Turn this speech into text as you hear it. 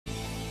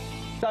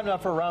Time now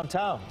for Around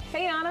Town.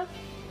 Hey, Anna.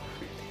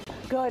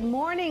 Good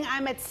morning.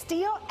 I'm at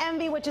Steel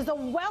Envy, which is a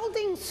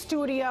welding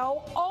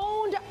studio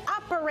owned,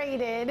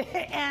 operated,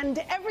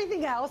 and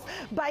everything else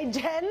by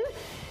Jen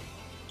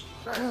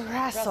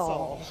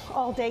Kresl.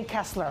 All day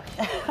Kessler.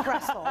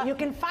 Kresl. You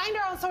can find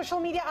her on social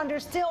media under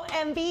Steel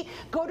Envy.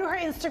 Go to her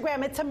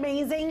Instagram. It's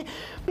amazing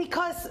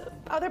because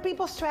other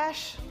people's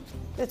trash,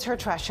 it's her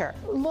treasure.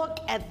 Look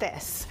at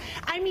this.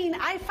 I mean,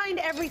 I find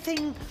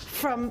everything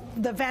from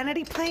the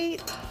vanity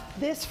plate,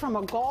 this from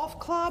a golf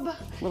club.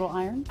 Little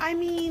iron. I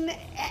mean,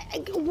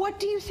 what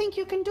do you think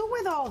you can do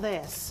with all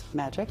this?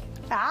 Magic.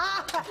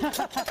 Ah!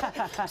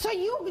 So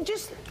you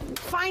just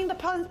find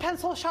the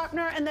pencil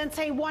sharpener and then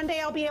say, one day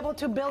I'll be able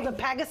to build a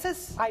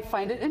Pegasus? I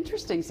find it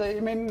interesting. So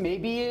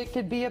maybe it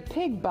could be a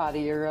pig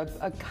body or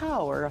a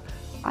cow or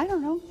I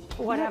don't know.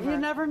 Whatever. You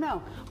never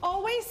know.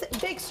 Always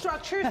big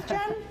structures,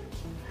 Jen?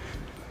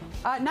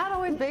 Not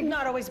always big.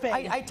 Not always big.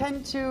 I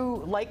tend to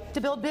like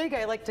to build big.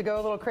 I like to go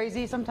a little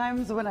crazy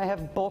sometimes when I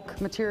have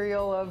bulk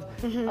material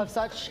of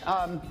such.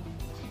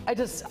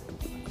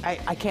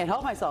 I can't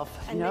help myself.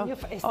 And you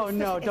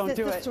know? Don't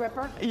do it. Is this the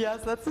stripper?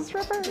 Yes, that's the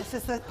stripper. This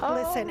is the,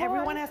 listen,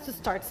 everyone has to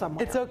start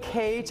somewhere. It's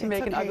okay to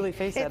make an ugly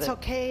face at it. It's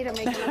okay to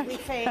make an ugly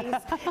face.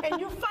 And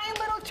you find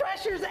little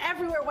treasures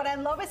everywhere. What I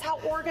love is how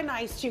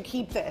organized you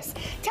keep this.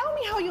 Tell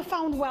me how you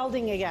found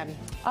welding again.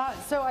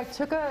 So I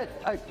took a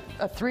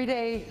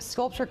 3-day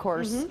sculpture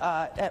course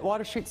at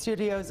Water Street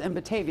Studios in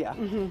Batavia.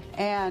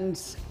 And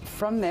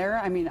from there,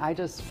 I mean, I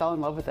just fell in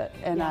love with it.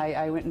 And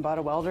I went and bought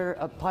a welder,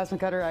 a plasma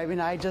cutter. I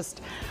mean,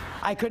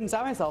 I couldn't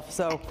stop myself,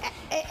 so.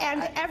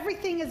 And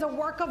everything is a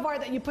work of art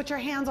that you put your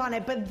hands on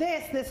it, but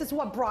this is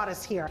what brought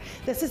us here.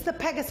 This is the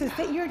Pegasus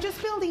that you're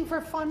just building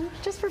for fun.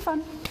 Just for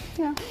fun,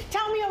 yeah.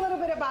 Tell me a little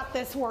bit about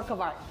this work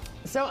of art.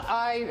 So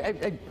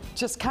I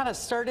just kind of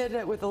started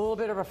it with a little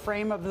bit of a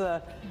frame of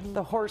the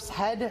horse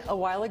head a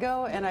while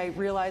ago, and I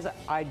realized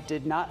I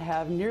did not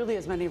have nearly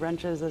as many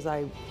wrenches as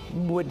I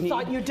would need.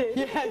 Thought you did.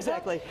 Yeah,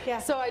 exactly. Yeah.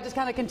 So I just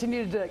kind of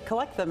continued to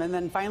collect them, and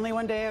then finally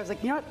one day I was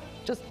like, you know what,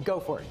 just go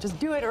for it. Just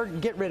do it or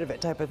get rid of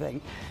it type of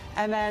thing.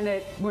 And then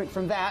it went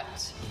from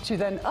that to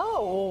then,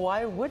 oh, well,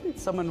 why wouldn't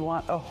someone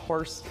want a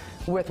horse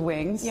with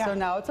wings? Yeah. So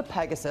now it's a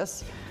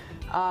Pegasus.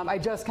 I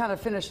just kind of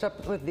finished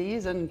up with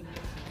these, and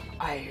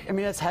I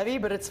mean, it's heavy,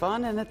 but it's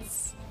fun, and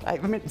I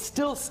mean,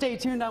 still stay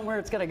tuned on where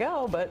it's going to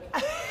go, but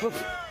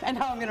and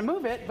how I'm going to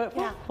move it, but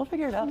we'll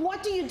figure it out.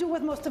 What do you do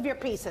with most of your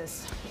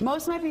pieces?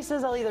 Most of my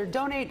pieces I'll either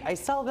donate, I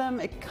sell them.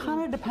 It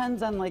kind of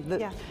depends on like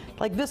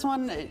like this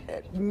one,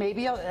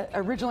 maybe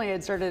originally I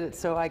had started it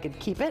so I could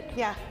keep it.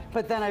 Yeah.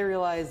 But then I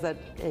realized that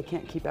I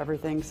can't keep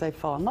everything because I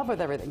fall in love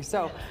with everything.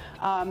 So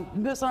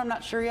this one I'm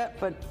not sure yet,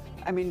 but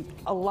I mean,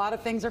 a lot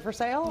of things are for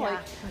sale.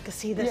 Yeah, I can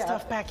see this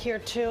stuff back here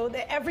too.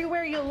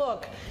 Everywhere you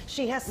look,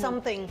 she has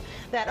something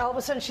that all of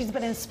a sudden she's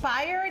been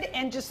inspired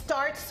and just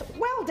starts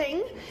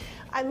welding.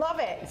 I love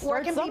it.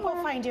 Where can people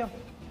find you?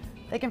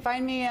 They can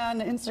find me on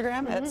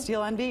Instagram at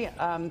Steel Envy.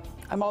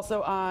 I'm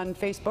also on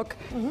Facebook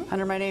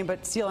under my name,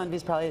 but Steel Envy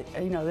is probably, the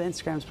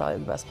Instagram is probably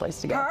the best place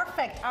to go.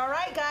 Perfect. All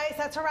right, guys,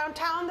 that's Around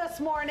Town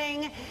this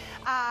morning.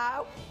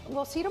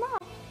 We'll see you tomorrow.